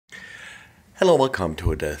Hello, welcome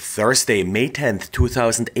to the Thursday, May 10th,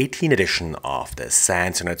 2018 edition of the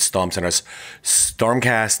SANS Internet Storm Center's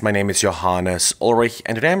Stormcast. My name is Johannes Ulrich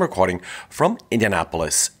and today I'm recording from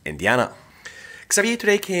Indianapolis, Indiana. Xavier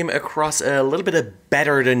today came across a little bit of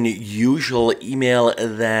better than usual email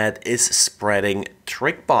that is spreading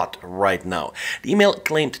TrickBot right now. The email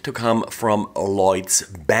claimed to come from Lloyds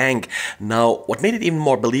Bank. Now, what made it even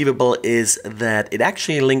more believable is that it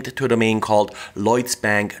actually linked to a domain called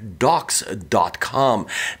lloydsbankdocs.com.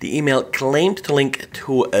 The email claimed to link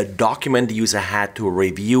to a document the user had to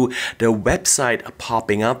review. The website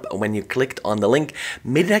popping up when you clicked on the link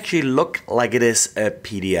made it actually look like it is a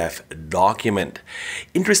PDF document.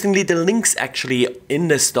 Interestingly, the links actually in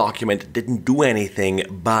this document didn't do anything,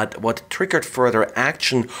 but what triggered further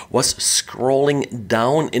action was scrolling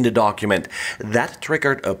down in the document. That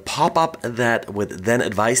triggered a pop-up that would then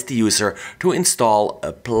advise the user to install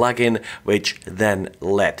a plugin, which then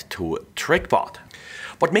led to TrickBot.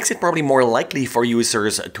 What makes it probably more likely for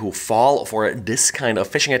users to fall for this kind of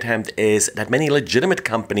phishing attempt is that many legitimate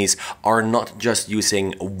companies are not just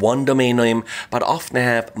using one domain name, but often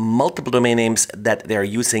have multiple domain names that they're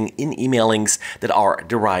using in email links that are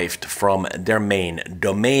derived from their main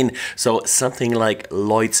domain. So something like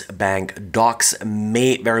Lloyds Bank Docs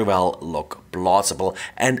may very well look plausible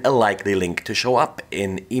and a likely link to show up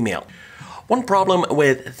in email. One problem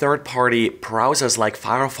with third-party browsers like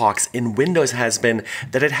Firefox in Windows has been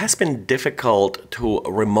that it has been difficult to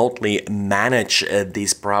remotely manage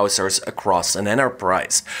these browsers across an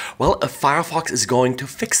enterprise. Well, Firefox is going to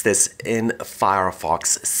fix this in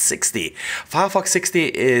Firefox 60. Firefox 60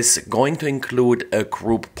 is going to include a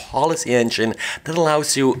group policy engine that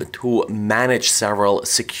allows you to manage several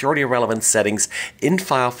security-relevant settings in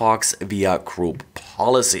Firefox via group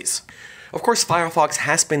policies. Of course, Firefox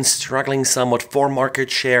has been struggling somewhat for market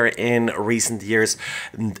share in recent years.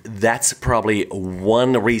 That's probably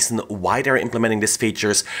one reason why they're implementing these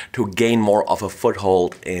features to gain more of a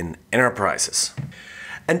foothold in enterprises.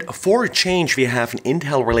 And for a change, we have an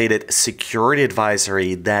Intel-related security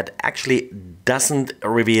advisory that actually doesn't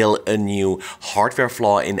reveal a new hardware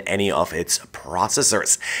flaw in any of its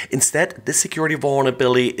processors. Instead, this security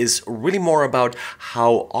vulnerability is really more about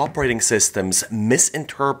how operating systems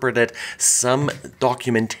misinterpreted some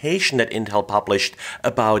documentation that Intel published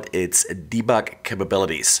about its debug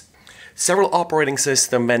capabilities. Several operating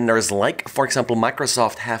system vendors, like for example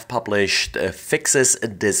Microsoft, have published fixes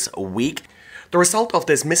this week. The result of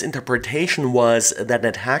this misinterpretation was that an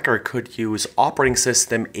attacker could use operating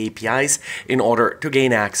system APIs in order to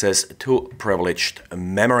gain access to privileged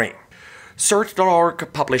memory.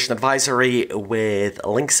 Cert.org published an advisory with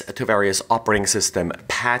links to various operating system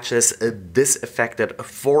patches. This affected,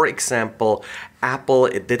 for example, Apple.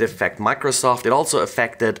 It did affect Microsoft. It also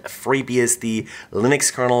affected FreeBSD,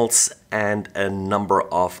 Linux kernels, and a number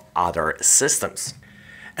of other systems.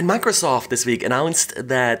 And Microsoft this week announced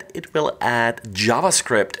that it will add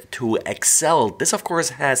JavaScript to Excel. This, of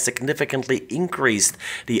course, has significantly increased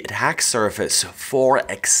the attack surface for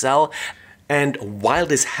Excel. And while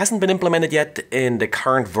this hasn't been implemented yet in the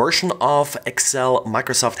current version of Excel,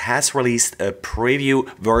 Microsoft has released a preview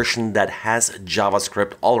version that has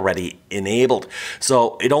JavaScript already enabled.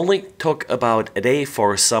 So it only took about a day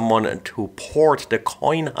for someone to port the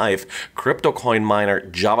CoinHive crypto coin miner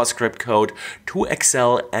JavaScript code to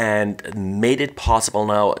Excel and made it possible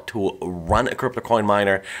now to run a crypto coin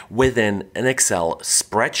miner within an Excel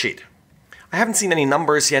spreadsheet. I haven't seen any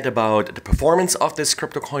numbers yet about the performance of this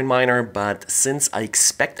crypto coin miner, but since I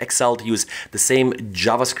expect Excel to use the same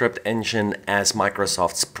JavaScript engine as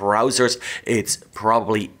Microsoft's browsers, it's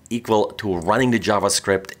probably equal to running the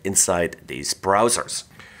JavaScript inside these browsers.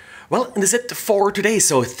 Well, and that's it for today,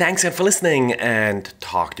 so thanks again for listening and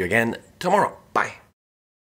talk to you again tomorrow. Bye.